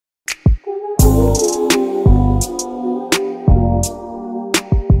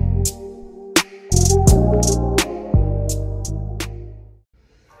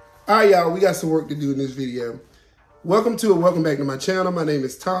All right, y'all, we got some work to do in this video. Welcome back to my channel. My name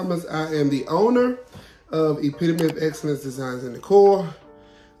is Thomas. I am the owner of Epitome of Excellence Designs and Decor.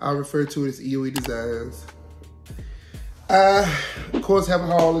 I refer to it as EOEDesigns. I, of course, have a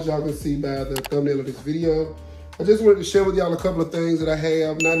haul, as y'all can see by the thumbnail of this video. I just wanted to share with y'all a couple of things that I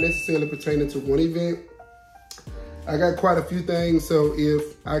have, not necessarily pertaining to one event. I got quite a few things, so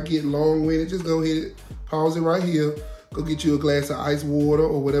if I get long-winded, just go ahead, pause it right here, go get you a glass of ice water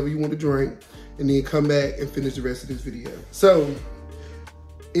or whatever you want to drink, and then come back and finish the rest of this video. So,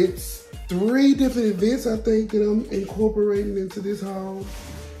 it's 3 different events, I think, that I'm incorporating into this haul,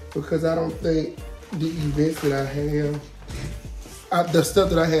 because I don't think the events that I have, the stuff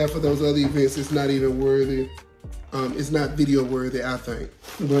that I have for those other events is not even worthy. It's not video worthy, I think.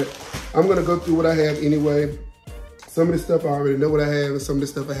 But I'm gonna go through what I have anyway. Some of the stuff I already know what I have, and some of the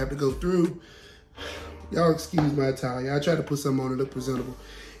stuff I have to go through. Y'all excuse my attire. I try to put something on to look presentable.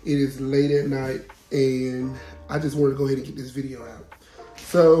 It is late at night, and I just wanted to go ahead and get this video out.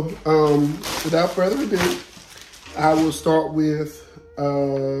 So, without further ado, I will start with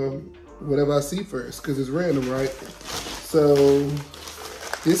whatever I see first, because it's random, right? So,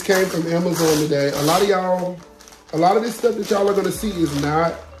 this came from Amazon today. A lot of this stuff that y'all are gonna see is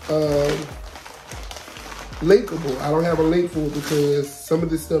not linkable. I don't have a link for it because some of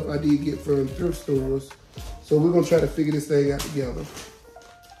this stuff I did get from thrift stores. So we're gonna try to figure this thing out together.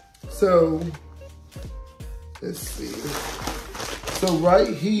 So, let's see. So right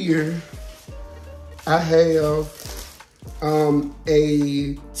here, I have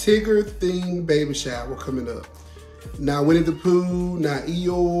a Tigger themed baby shower coming up. Not Winnie the Pooh, not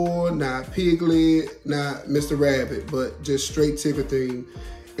Eeyore, not Piglet, not Mr. Rabbit, but just straight Tigger theme.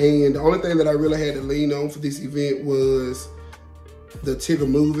 And the only thing that I really had to lean on for this event was the Tigger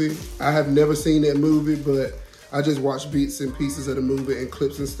movie. I have never seen that movie, but I just watched bits and pieces of the movie and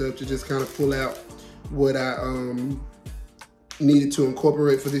clips and stuff to just kind of pull out what I needed to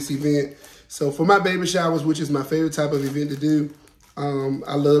incorporate for this event. So for my baby showers, which is my favorite type of event to do,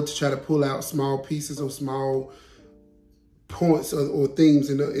 I love to try to pull out small pieces or small points or themes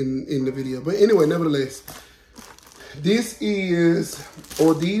in the video. But anyway, nevertheless, these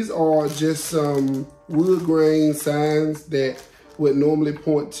are just some wood grain signs that would normally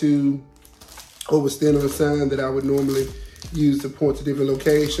point to, or would stand on a sign that I would normally use to point to different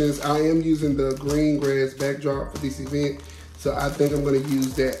locations. I am using the green grass backdrop for this event, so I think I'm going to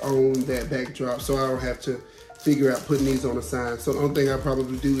use that on that backdrop, so I don't have to figure out putting these on a sign. So the only thing I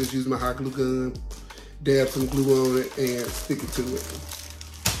probably do is use my hot glue gun, dab some glue on it, and stick it to it.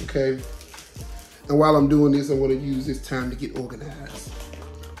 Okay. And while I'm doing this, I'm going to use this time to get organized.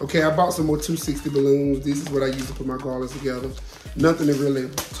 Okay, I bought some more 260 balloons. This is what I use to put my garlands together. Nothing to really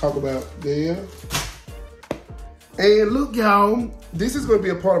talk about there. And look, y'all, this is going to be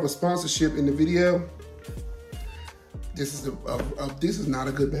a part of a sponsorship in the video. This is not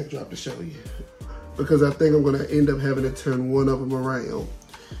a good backdrop to show you, because I think I'm going to end up having to turn one of them around.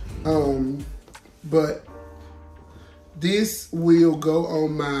 But this will go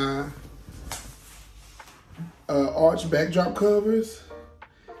on my arch backdrop covers.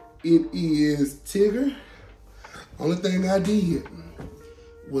 It is Tigger. Only thing I did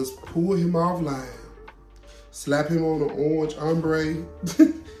was pull him offline, slap him on an orange ombre,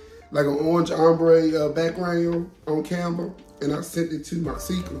 like an orange ombre background on Canva, and I sent it to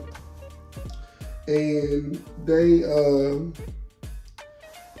Mocsicka. And they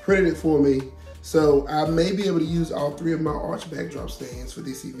printed it for me. So I may be able to use all 3 of my arch backdrop stands for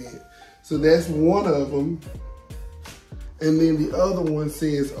this event. So that's one of them. And then the other one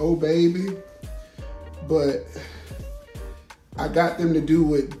says, "Oh baby," but I got them to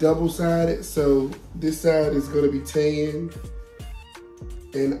do it double-sided. So this side is gonna be tan,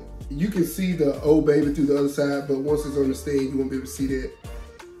 and you can see the "Oh baby" through the other side, but once it's on the stand, you won't be able to see that.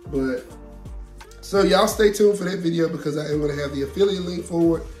 But, so y'all stay tuned for that video, because I am gonna have the affiliate link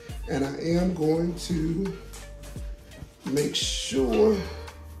for it, and I am going to make sure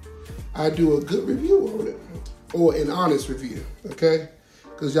I do a good review on it, or an honest review, okay?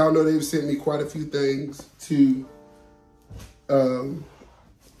 Because y'all know they've sent me quite a few things to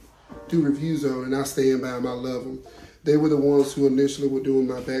do reviews on, and I stand by them. I love them. They were the ones who initially were doing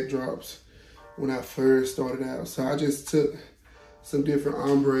my backdrops when I first started out. So I just took some different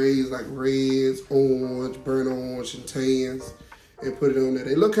ombres like reds, orange, burnt orange, and tans, and put it on there.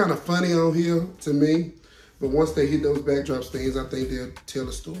 They look kind of funny on here to me, but once they hit those backdrop stands, I think they'll tell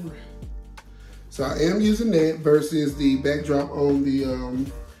a story. So I am using that versus the backdrop on the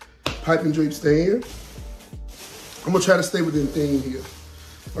pipe and drape stand. I'm gonna try to stay within theme here,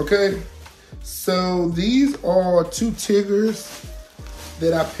 okay? So these are 2 Tiggers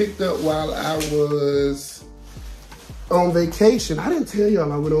that I picked up while I was on vacation. I didn't tell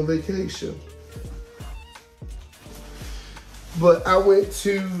y'all I went on vacation. But I went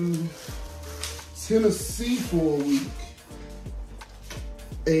to Tennessee for a week.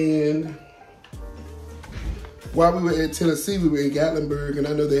 And while we were at Tennessee, we were in Gatlinburg, and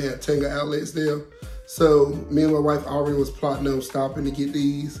I know they had Tenga outlets there. So me and my wife already was plotting on stopping to get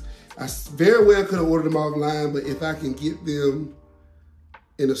these. I very well could have ordered them offline, but if I can get them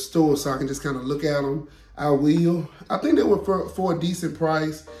in a store so I can just kind of look at them, I will. I think they were for a decent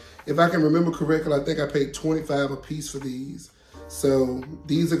price. If I can remember correctly, I think I paid $25 a piece for these. So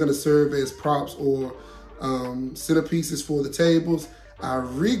these are gonna serve as props or centerpieces for the tables. I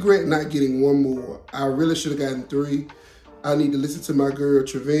regret not getting one more. I really should have gotten 3. I need to listen to my girl,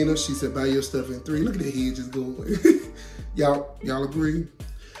 Trevina. She said, buy your stuff in 3. Look at the head just going. Y'all agree?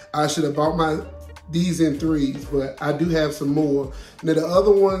 I should have bought these in 3s, but I do have some more. Now the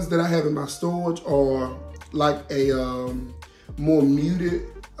other ones that I have in my storage are like a more muted,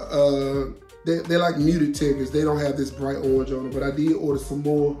 they're like muted tigers. They don't have this bright orange on them, but I did order some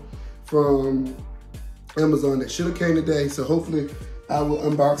more from Amazon that should have came today. So hopefully I will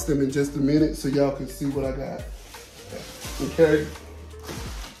unbox them in just a minute so y'all can see what I got. Okay,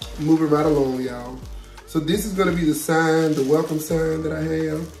 moving right along, y'all. So this is gonna be the sign, the welcome sign that I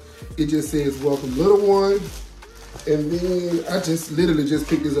have. It just says, welcome little one. And then I just literally just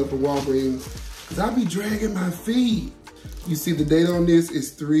picked this up from Walgreens because I be dragging my feet. You see the date on this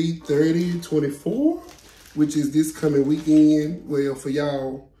is 3/30/24, which is this coming weekend. Well, for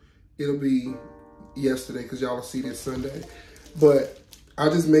y'all, it'll be yesterday because y'all will see this Sunday. But I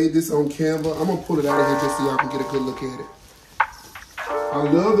just made this on Canva. I'm gonna pull it out of here just so y'all can get a good look at it. I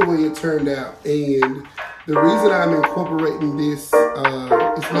love the way it turned out. And the reason I'm incorporating this,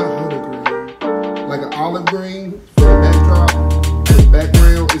 it's not hunter green, like an olive green for the backdrop, for the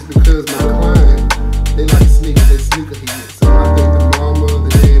background, is because my client, they like sneakers, they sneakerheads. So I think the mama, the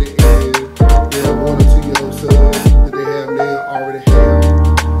daddy, and they have 1 or 2-year-old sons that they have now already have.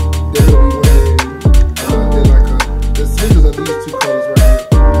 They're gonna be wearing, they're like the sneakers are these 2 colors right here.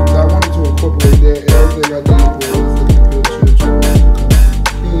 So I wanted to incorporate that, and everything I did was look at the children.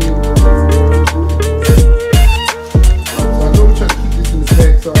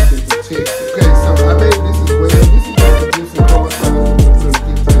 So I can protect it. Okay, so I made this as well. This is like a different color style.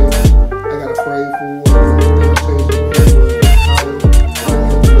 I got a frame for it. I changed the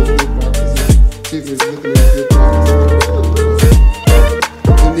looking at good boxes.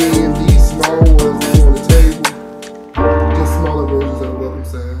 And then these small ones on the table, just smaller versions of the welcome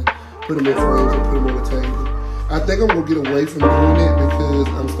sign. Put them in frames and put them on the table. I think I'm gonna get away from doing it because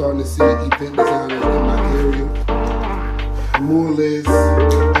I'm starting to see event designers in my area. More or less, I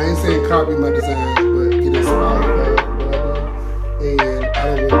ain't saying copy my designs, but get inspired by what I do. And I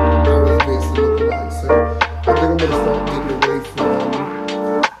don't want our events to look alike. So I think I'm gonna start getting away from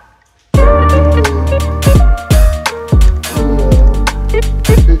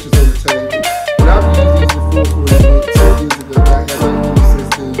the pictures on the table. And I've used these before for events 2 years ago. I haven't used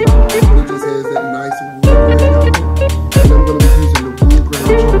since then. It just has that nice wood grain on it. And I'm gonna be using the wood grain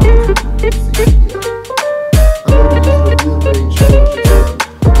charcoal.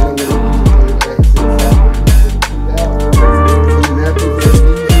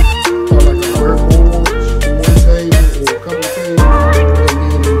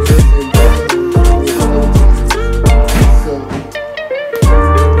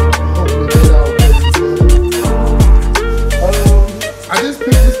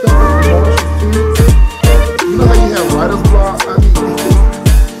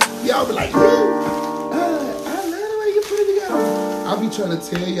 Trying to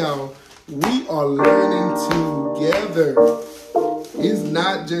tell y'all, we are learning together. It's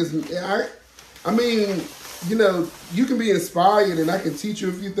not just I mean, you know, you can be inspired and I can teach you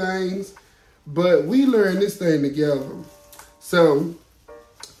a few things, but we learn this thing together. So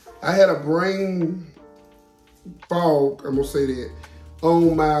I had a brain fog, I'm gonna say that,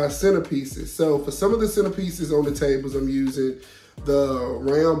 on my centerpieces. So for some of the centerpieces on the tables, I'm using the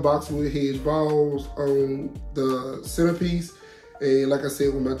round boxwood hedge balls on the centerpiece. And like I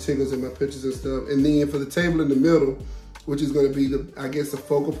said, with my tingles and my pictures and stuff. And then for the table in the middle, which is gonna be the, I guess, the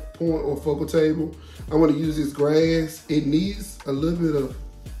focal point or focal table, I wanna use this grass. It needs a little bit of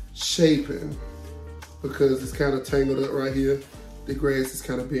shaping because it's kind of tangled up right here. The grass is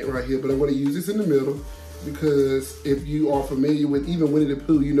kind of bent right here, but I wanna use this in the middle because if you are familiar with even Winnie the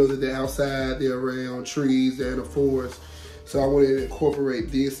Pooh, you know that they're outside, they're around trees, they're in a forest. So I wanna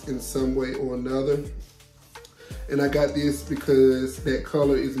incorporate this in some way or another. And I got this because that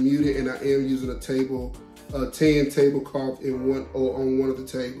color is muted and I am using a table tan tablecloth in one or on one of the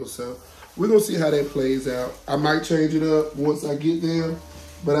tables. So we're gonna see how that plays out. I might change it up once I get there,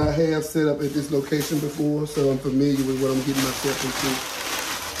 but I have set up at this location before, so I'm familiar with what I'm getting myself into.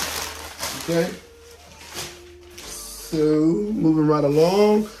 Okay. So moving right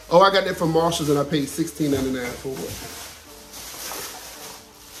along. Oh, I got that from Marshall's and I paid $16.99 for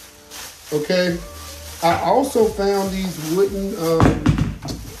it. Okay. I also found these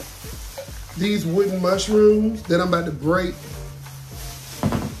wooden mushrooms that I'm about to break.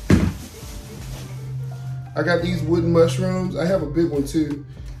 I got these wooden mushrooms. I have a big one too.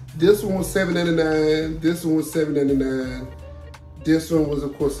 This one was $7.99. This one was $7.99. This one was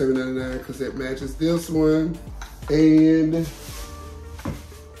of course $7.99 because that matches this one. And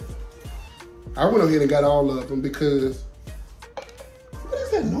I went ahead and got all of them because what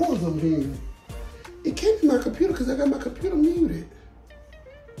is that noise I'm hearing? It can't be my computer because I got my computer muted.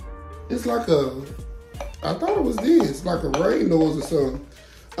 It's like I thought it was this, like a rain noise or something.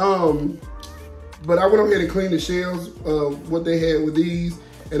 But I went ahead and cleaned the shells of what they had with these,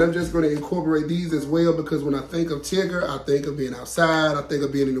 and I'm just going to incorporate these as well because when I think of Tigger, I think of being outside, I think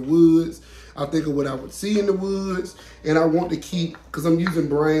of being in the woods, I think of what I would see in the woods, and I want to keep, because I'm using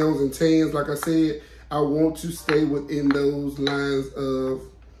browns and tans, like I said, I want to stay within those lines of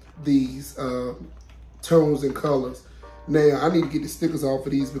these tones and colors. Now, I need to get the stickers off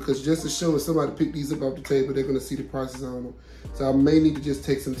of these because just to show if somebody picked these up off the table, they're going to see the prices on them. So I may need to just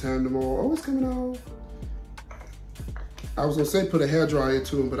take some time tomorrow. Oh, it's coming off. I was going to say put a hairdryer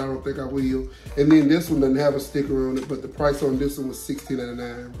to them, but I don't think I will. And then this one doesn't have a sticker on it, but the price on this one was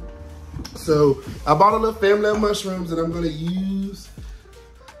 $16.99. So I bought a little family of mushrooms that I'm going to use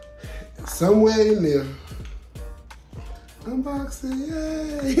somewhere in there. Unboxing,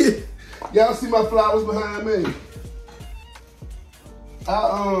 yay! Y'all see my flowers behind me?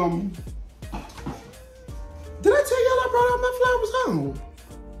 Did I tell y'all I brought all my flowers home?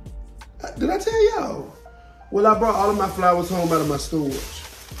 Did I tell y'all? Well, I brought all of my flowers home out of my storage.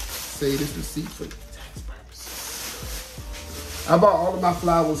 Say this receipt for tax purposes. I brought all of my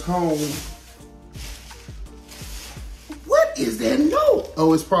flowers home. What is that note?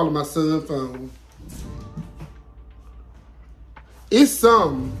 Oh, it's probably my son's phone. It's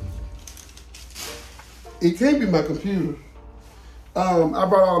something. It can't be my computer. I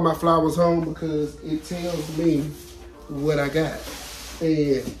brought all of my flowers home because it tells me what I got.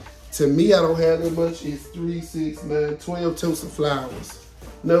 And to me, I don't have that much. It's 3, 6, 9, 12 totes of flowers.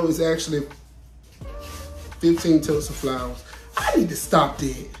 No, it's actually 15 totes of flowers. I need to stop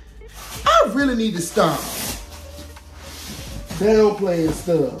that. I really need to stop downplaying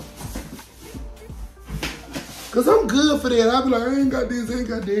stuff. Cause I'm good for that. I'll be like, I ain't got this, I ain't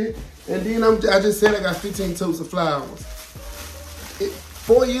got that. And then I just said I got 15 totes of flowers.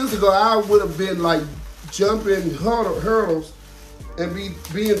 4 years ago, I would have been like jumping hurdles and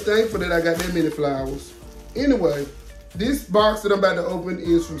being thankful that I got that many flowers. Anyway, this box that I'm about to open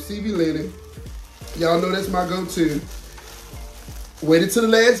is from CV Linen. Y'all know that's my go-to. Waited till the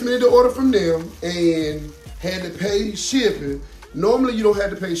last minute to order from them and had to pay shipping. Normally, you don't have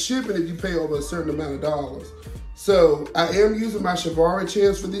to pay shipping if you pay over a certain amount of dollars. So I am using my Chivalry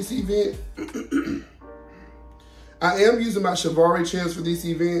chairs for this event.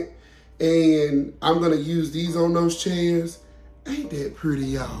 And I'm gonna use these on those chairs. Ain't that pretty,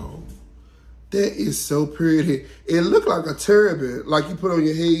 y'all? That is so pretty. It looked like a turban, like you put on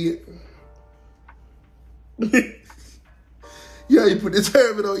your head. Yeah, you put the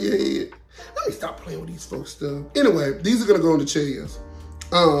turban on your head. Let me stop playing with these folks stuff. Anyway, these are gonna go on the chairs.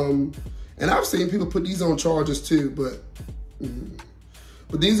 And I've seen people put these on chargers too, but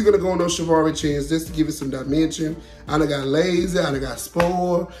these are gonna go on those Chivalry chairs just to give it some dimension. I done got lazy, I done got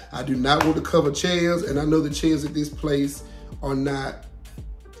spoiled. I do not want to cover chairs, and I know the chairs at this place are not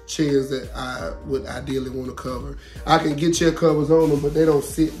chairs that I would ideally want to cover. I can get chair covers on them, but they don't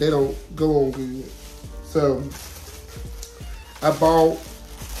sit, they don't go on good. So I bought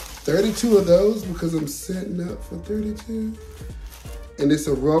 32 of those because I'm setting up for 32. And it's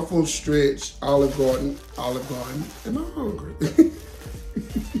a ruffle stretch Olive Garden. Am I hungry?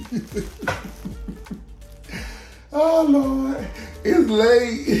 Oh Lord, it's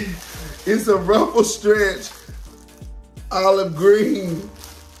late. It's a ruffle stretch olive green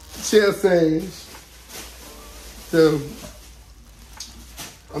chair sage. So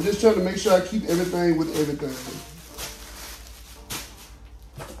I'm just trying to make sure I keep everything with everything.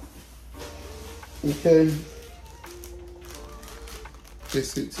 Okay.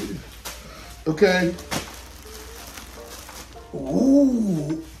 That's it too. Okay.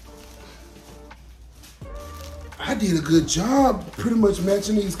 Ooh. I did a good job pretty much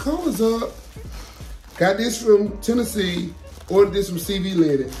matching these colors up. Got this from Tennessee. Ordered this from CV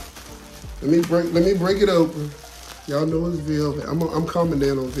Linen. Let me break it open. Y'all know it's velvet. I'm calming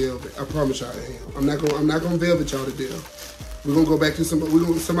down on velvet. I promise y'all I am. I'm not gonna velvet y'all to death. We're gonna go back to somebody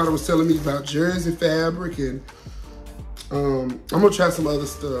was telling me about jersey fabric, and I'm gonna try some other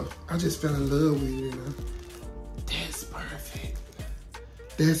stuff. I just fell in love with it, you know. That's perfect.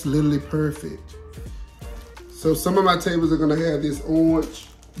 That's literally perfect. So some of my tables are gonna have this orange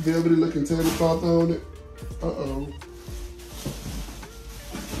velvety looking tablecloth on it. Uh-oh.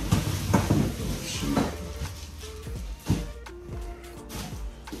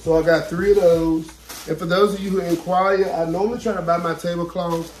 So I got 3 of those. And for those of you who inquire, I normally try to buy my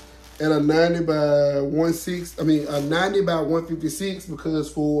tablecloths at a 90 by 160, a 90 by 156, because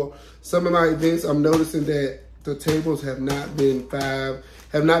for some of my events, I'm noticing that the tables have not been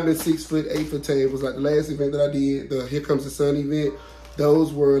 6 foot, 8 foot tables. Like the last event that I did, the Here Comes the Sun event,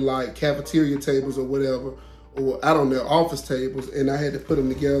 those were like cafeteria tables or whatever, or I don't know, office tables, and I had to put them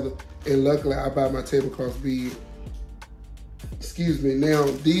together. And luckily I bought my tablecloths big. Excuse me. Now,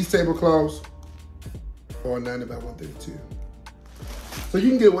 these tablecloths are 90 by 132. So you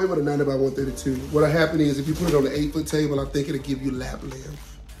can get away with a 90 by 132. What'll happen is if you put it on an 8 foot table, I think it'll give you lap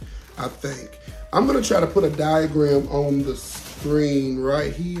length. I think. I'm gonna try to put a diagram on the screen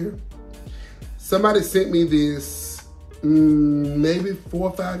right here. Somebody sent me this maybe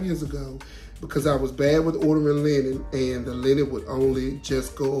 4 or 5 years ago, because I was bad with ordering linen, and the linen would only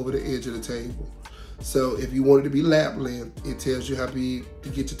just go over the edge of the table. So if you wanted to be lap length, it tells you how big to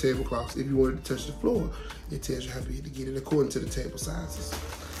get your tablecloths. If you wanted to touch the floor, it tells you how big to get it according to the table sizes.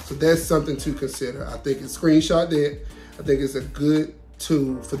 So that's something to consider. I think it's screenshot that. I think it's a good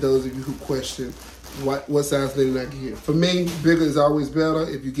tool for those of you who question what size linen I get. For me, bigger is always better.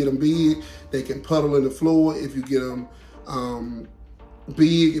 If you get them big, they can puddle in the floor. If you get them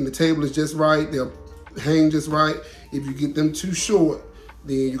big and the table is just right, they'll hang just right. If you get them too short,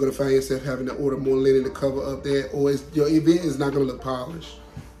 then you're gonna find yourself having to order more linen to cover up that, or your event is not gonna look polished.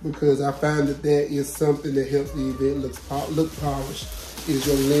 Because I find that is something that helps the event look polished, is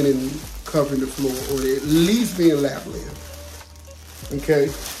your linen covering the floor, or at least being lap length. Okay,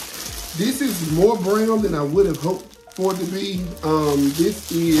 this is more brown than I would have hoped for it to be.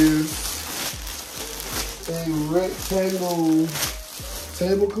 This is a rectangle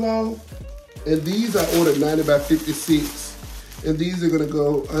tablecloth, and these I ordered 90 by 56. And these are gonna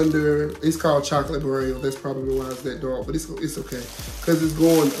go under, it's called chocolate brown. That's probably why it's that dark, but it's okay. Because it's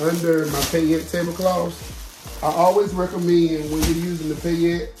going under my paillette tablecloths. I always recommend when you're using the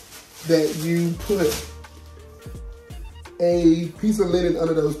paillette that you put a piece of linen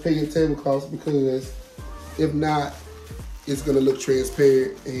under those paillette tablecloths, because if not, it's gonna look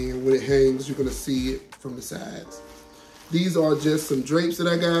transparent, and when it hangs, you're gonna see it from the sides. These are just some drapes that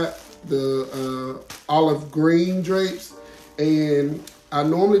I got, the olive green drapes. And I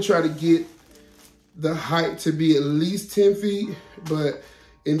normally try to get the height to be at least 10 feet, but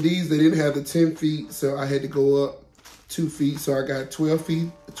in these, they didn't have the 10 feet, so I had to go up 2 feet. So I got 12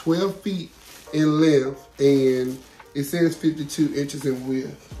 feet in length, and it says 52 inches in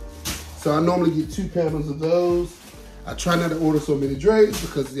width. So I normally get 2 panels of those. I try not to order so many drapes,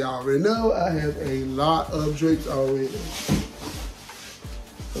 because y'all already know I have a lot of drapes already.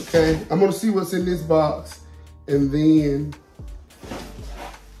 Okay, I'm gonna see what's in this box, and then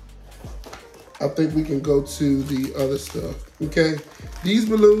I think we can go to the other stuff, okay? These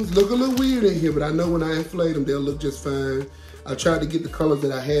balloons look a little weird in here, but I know when I inflate them, they'll look just fine. I tried to get the colors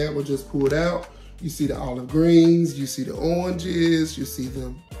that I had were just pulled out. You see the olive greens, you see the oranges, you see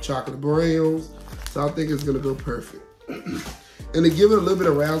the chocolate browns. So I think it's gonna go perfect. And to give it a little bit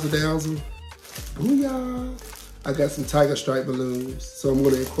of razzle-dazzle, booyah, I got some tiger stripe balloons. So I'm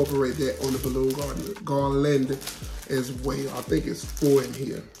gonna incorporate that on the balloon garland as well. I think it's 4 in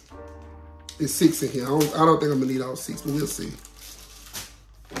here. It's 6 in here. I don't think I'm gonna need all 6, but we'll see.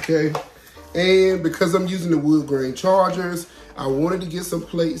 Okay, and because I'm using the wood grain chargers, I wanted to get some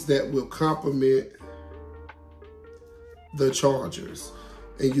plates that will complement the chargers,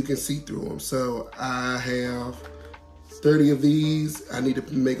 and you can see through them. So I have 30 of these. I need to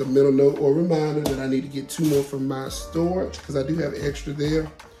make a mental note or reminder that I need to get 2 more from my storage, because I do have extra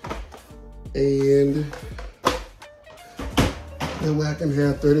there. And that way I can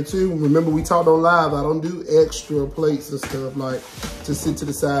have 32. Remember, we talked on live, I don't do extra plates and stuff like to sit to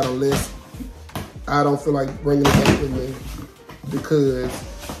the side unless I don't feel like bringing it back with me, because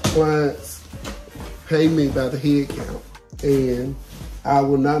clients pay me by the head count, and I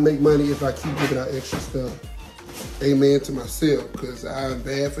will not make money if I keep giving out extra stuff. Amen to myself, because I'm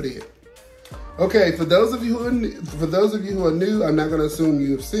bad for that. Okay, for those of you who are new, I'm not gonna assume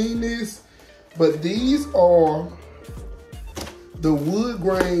you have seen this, But these are the wood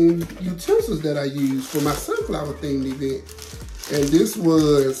grain utensils that I use for my sunflower themed event. And this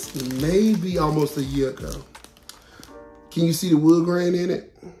was maybe almost a year ago. Can you see the wood grain in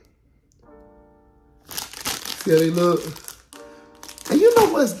it? See how they look? And you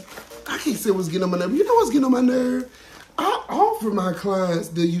know what's, I can't say what's getting on my nerve. You know what's getting on my nerve? I offer my clients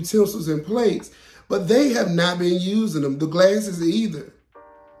the utensils and plates, but they have not been using them, the glasses either.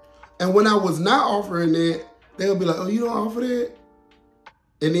 And when I was not offering that, they'll be like, oh, you don't offer that?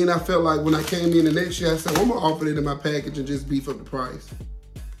 And then I felt like when I came in the next year, I said, well, I'm gonna offer it in my package and just beef up the price.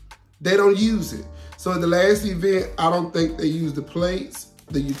 They don't use it. So at the last event, I don't think they used the plates,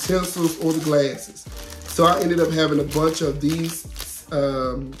 the utensils, or the glasses. So I ended up having a bunch of these,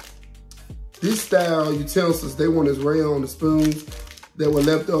 this style utensils. They weren't as round on the spoons that were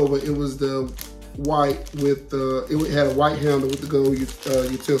left over. It was the white with, it had a white handle with the gold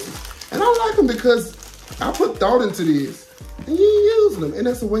utensils. And I like them because I put thought into this. And you ain't using them, and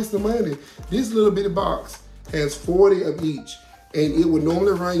that's a waste of money. This little bitty box has 40 of each, and it would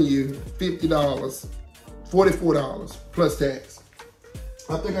normally run you $50, $44 plus tax.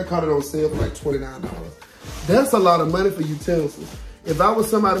 I think I caught it on sale for like $29. That's a lot of money for utensils. If I was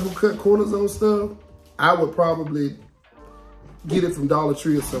somebody who cut corners on stuff, I would probably get it from Dollar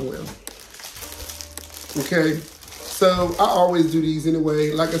Tree or somewhere. Okay, so I always do these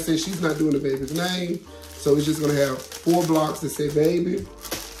anyway. Like I said, she's not doing the baby's name. So it's just gonna have 4 blocks that say baby.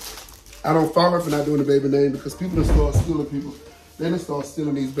 I don't follow her for not doing the baby name because people just start stealing people. They just start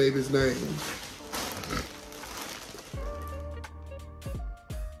stealing these babies' names.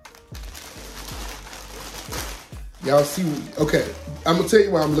 Y'all see, okay, I'm gonna tell you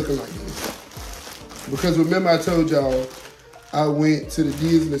why I'm looking like this. Because remember I told y'all I went to the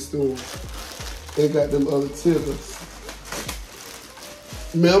Disney store and got them other tickets.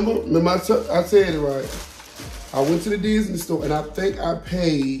 Remember I said it right. I went to the Disney store and I think I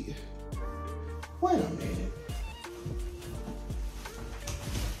paid, wait a minute.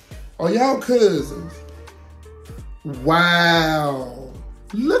 Are y'all cousins? Wow.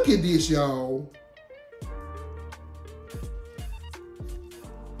 Look at this, y'all.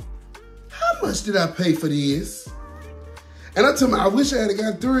 How much did I pay for this? And I told me, I wish I had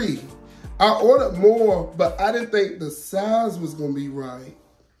got 3. I ordered more, but I didn't think the size was gonna be right.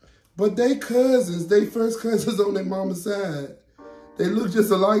 But they cousins, they first cousins on their mama's side. They look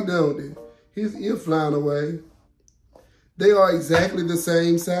just alike, don't they? His ear flying away. They are exactly the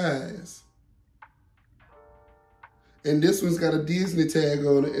same size. And this one's got a Disney tag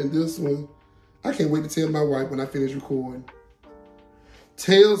on it, and this one, I can't wait to tell my wife when I finish recording.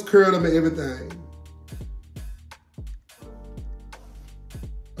 Tails curled up and everything.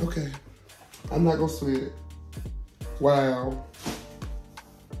 Okay, I'm not gonna sweat it. Wow.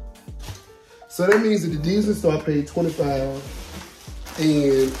 So that means at the Disney store, I paid $25,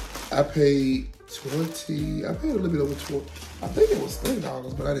 and I paid 20. I paid a little bit over 20. I think it was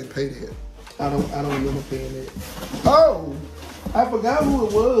 $30, but I didn't pay that. I don't remember paying that. Oh, I forgot who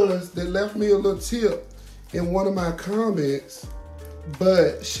it was that left me a little tip in one of my comments,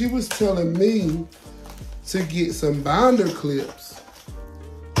 but she was telling me to get some binder clips.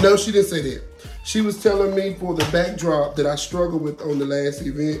 No, she didn't say that. She was telling me for the backdrop that I struggled with on the last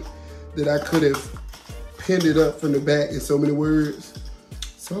event, that I could have pinned it up from the back in so many words.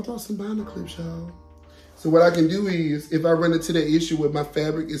 So I bought some binder clips, y'all. So what I can do is, if I run into that issue where my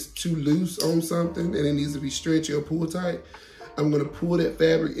fabric is too loose on something and it needs to be stretchy or pull tight, I'm gonna pull that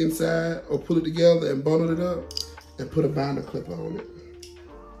fabric inside or pull it together and bundle it up and put a binder clip on it.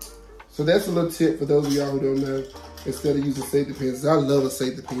 So that's a little tip for those of y'all who don't know, instead of using safety pins. I love a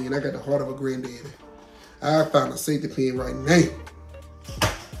safety pin. I got the heart of a granddaddy. I found a safety pin right now.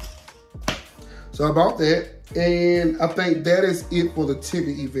 So I bought that, and I think that is it for the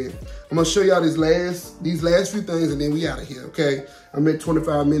ticket event. I'm gonna show y'all these last few things, and then we out of here, okay? I'm at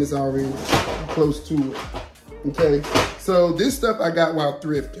 25 minutes already, close to it, okay? So this stuff I got while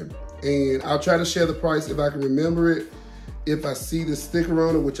thrifting, and I'll try to share the price if I can remember it, if I see the sticker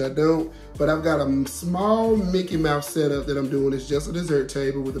on it, which I don't. But I've got a small Mickey Mouse setup that I'm doing. It's just a dessert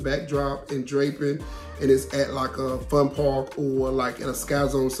table with a backdrop and draping, and it's at like a fun park or like at a Sky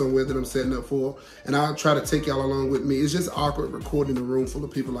Zone somewhere that I'm setting up for. And I'll try to take y'all along with me. It's just awkward recording a room full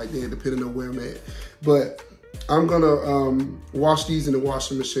of people like that, depending on where I'm at. But I'm gonna wash these in the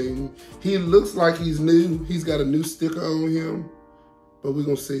washing machine. He looks like he's new. He's got a new sticker on him, but we're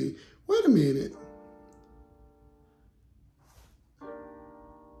gonna see. Wait a minute.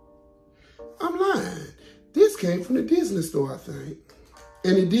 I'm lying. This came from the Disney store, I think.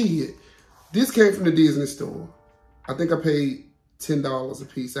 And it did. This came from the Disney store. I think I paid $10 a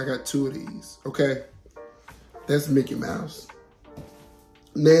piece. I got 2 of these, okay? That's Mickey Mouse.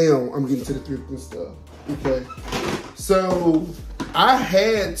 Now, I'm getting to the thrifting stuff, okay? So, I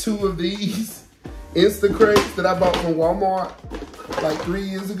had 2 of these Instacrates that I bought from Walmart like 3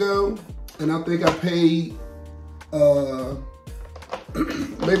 years ago. And I think I paid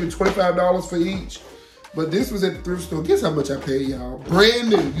maybe $25 for each. But this was at the thrift store. Guess how much I paid, y'all? Brand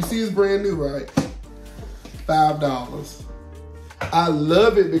new. You see it's brand new, right? $5. I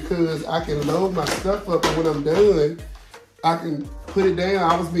love it because I can load my stuff up, and when I'm done, I can put it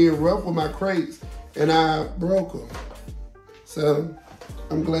down. I was being rough with my crates, and I broke them. So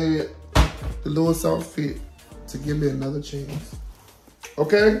I'm glad the Lord saw fit to give me another chance.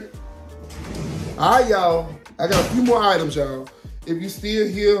 Okay? All right, y'all. I got a few more items, y'all. If you still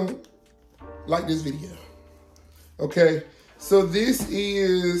here, like this video. Okay? So this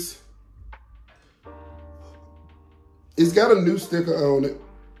is, it's got a new sticker on it,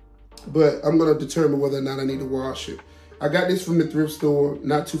 but I'm going to determine whether or not I need to wash it. I got this from the thrift store,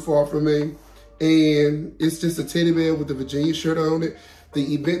 not too far from me. And it's just a teddy bear with the Virginia shirt on it.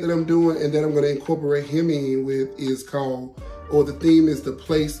 The event that I'm doing and that I'm going to incorporate him in with is called, or the theme is the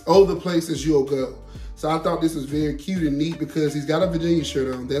places you'll go. So I thought this was very cute and neat because he's got a Virginia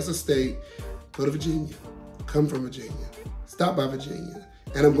shirt on. That's a state. Go to Virginia. Come from Virginia. Stop by Virginia.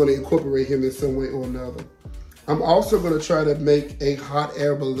 And I'm going to incorporate him in some way or another. I'm also going to try to make a hot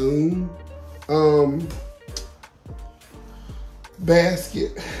air balloon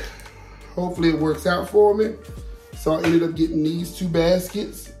basket. Hopefully it works out for me. So I ended up getting these 2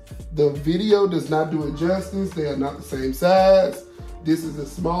 baskets. The video does not do it justice. They are not the same size. This is the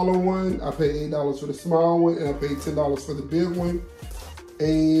smaller one. I paid $8 for the small one, and I paid $10 for the big one.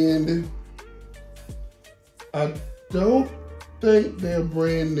 And I don't think they're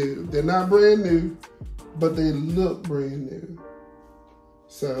brand new. They're not brand new, but they look brand new.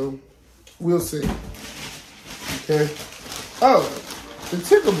 So we'll see. Okay. Oh, the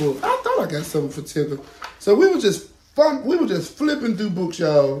Ticker book. I thought I got something for Ticker. So we were just flipping through books,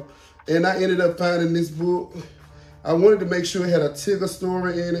 y'all, and I ended up finding this book. I wanted to make sure it had a Tigger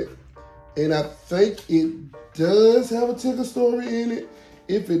story in it, and I think it does have a Tigger story in it.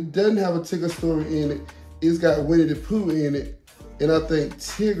 If it doesn't have a Tigger story in it, it's got Winnie the Pooh in it, and I think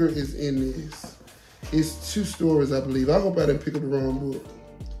Tigger is in this. It's 2 stories, I believe. I hope I didn't pick up the wrong book,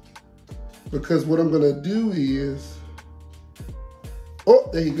 because what I'm gonna do is, oh,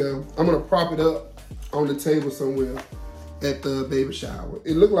 there you go. I'm gonna prop it up on the table somewhere at the baby shower.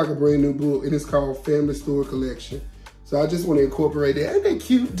 It looked like a brand new book, and it's called Family Store Collection. So I just want to incorporate that. Ain't they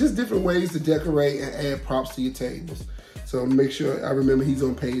cute? Just different ways to decorate and add props to your tables. So make sure I remember he's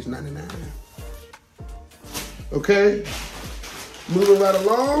on page 99. Okay, moving right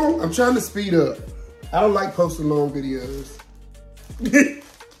along. I'm trying to speed up. I don't like posting long videos.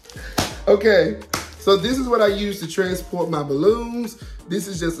 Okay, so this is what I use to transport my balloons. This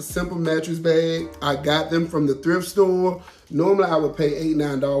is just a simple mattress bag. I got them from the thrift store. Normally I would pay $8,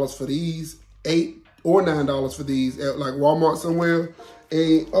 $9 for these. $8 or $9 for these at like Walmart somewhere.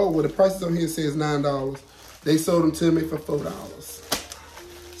 And oh, well, the prices on here says $9. They sold them to me for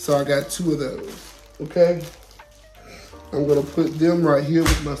 $4. So I got 2 of those, okay? I'm gonna put them right here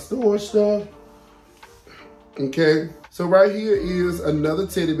with my storage stuff. Okay, so right here is another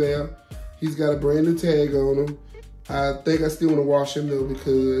teddy bear. He's got a brand new tag on him. I think I still want to wash him though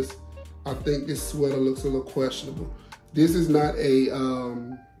because I think this sweater looks a little questionable. This is not a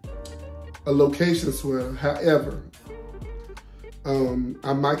location sweater. However,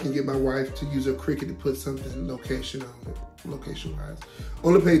 I might can get my wife to use her Cricut to put something location on it, location-wise.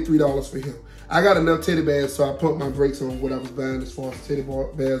 Only paid $3 for him. I got enough teddy bears, so I pumped my brakes on what I was buying as far as teddy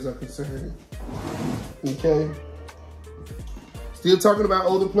bears are concerned. Okay. Still talking about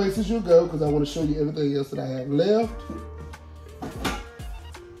other places you'll go because I want to show you everything else that I have left.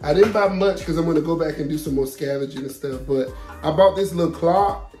 I didn't buy much because I'm going to go back and do some more scavenging and stuff, but I bought this little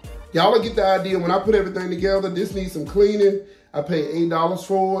clock. Y'all will get the idea. When I put everything together, this needs some cleaning. I paid $8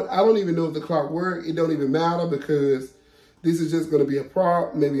 for it. I don't even know if the clock worked. It don't even matter because this is just going to be a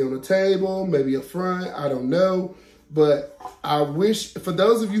prop, maybe on a table, maybe a front. I don't know. But I wish, for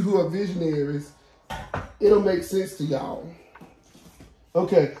those of you who are visionaries, it'll make sense to y'all.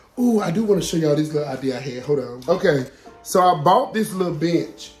 Okay. Ooh, I do want to show y'all this little idea I had. Hold on. Okay. So I bought this little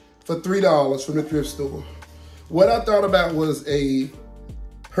bench for $3 from the thrift store. What I thought about was a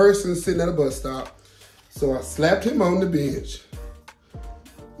person sitting at a bus stop. So I slapped him on the bench.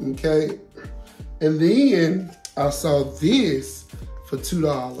 Okay. And then I saw this for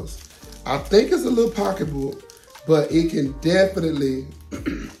 $2. I think it's a little pocketbook, but it can definitely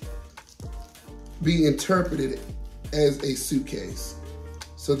be interpreted as a suitcase.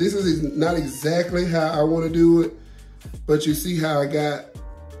 So this is not exactly how I want to do it, but you see how I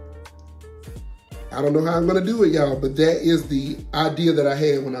don't know how I'm gonna do it, y'all, but that is the idea that I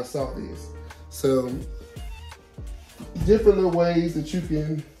had when I saw this. So different little ways that you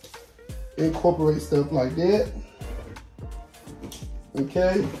can incorporate stuff like that.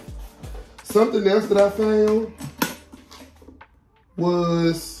 Okay. Something else that I found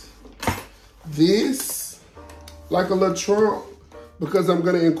was this, like a little trunk, because I'm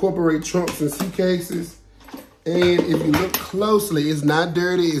gonna incorporate trunks and suitcases. And if you look closely, it's not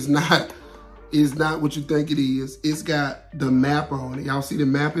dirty, it's not what you think it is. It's got the map on it. Y'all see the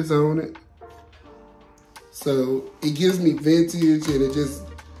map is on it? So it gives me vintage, and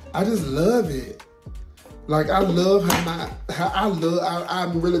I just love it. Like, I love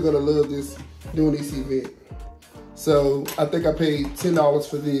I'm really gonna love this, doing this event. So I think I paid $10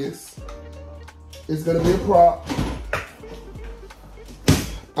 for this. It's gonna be a prop.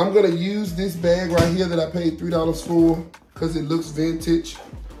 I'm gonna use this bag right here that I paid $3 for because it looks vintage.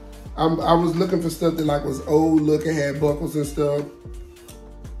 I was looking for stuff that like was old looking, had buckles and stuff.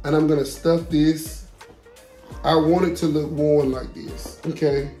 And I'm gonna stuff this. I want it to look worn like this,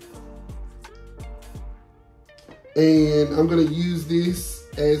 okay? And I'm gonna use this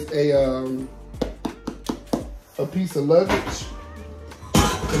as a piece of luggage.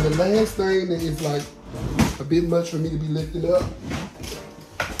 And the last thing that is like a bit much for me to be lifted up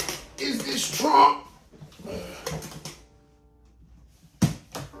is this trunk.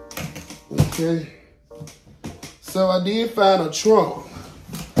 Okay. So I did find a trunk.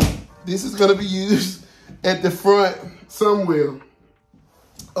 This is gonna be used at the front somewhere.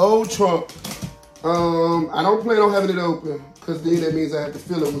 Old trunk. I don't plan on having it open because then that means I have to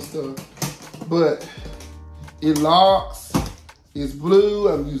fill it with stuff. But it locks. It's blue.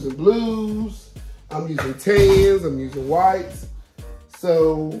 I'm using blues. I'm using tans. I'm using whites.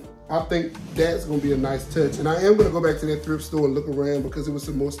 So I think that's gonna be a nice touch. And I am gonna go back to that thrift store and look around because there was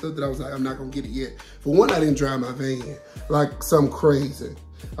some more stuff that I was like, I'm not gonna get it yet. For one, I didn't drive my van like something crazy.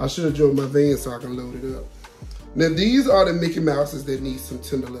 I should have drove my van so I can load it up. Now these are the Mickey Mouses that need some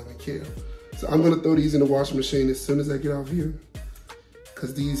tender loving care. So I'm gonna throw these in the washing machine as soon as I get off here.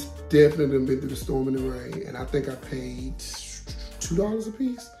 Cause these definitely have been through the storm and the rain. And I think I paid $2 a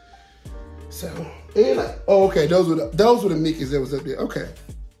piece. So, and okay, those were the Mickeys that was up there, okay.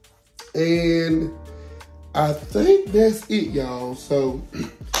 And I think that's it, y'all. So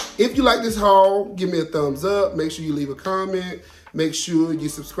if you like this haul, give me a thumbs up. Make sure you leave a comment. Make sure you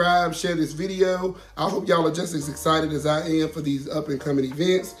subscribe, share this video. I hope y'all are just as excited as I am for these up and coming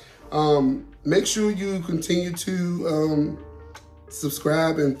events. Make sure you continue to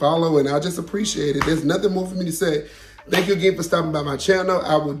subscribe and follow, and I just appreciate it. There's nothing more for me to say. Thank you again for stopping by my channel.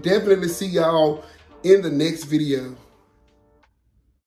 I will definitely see y'all in the next video.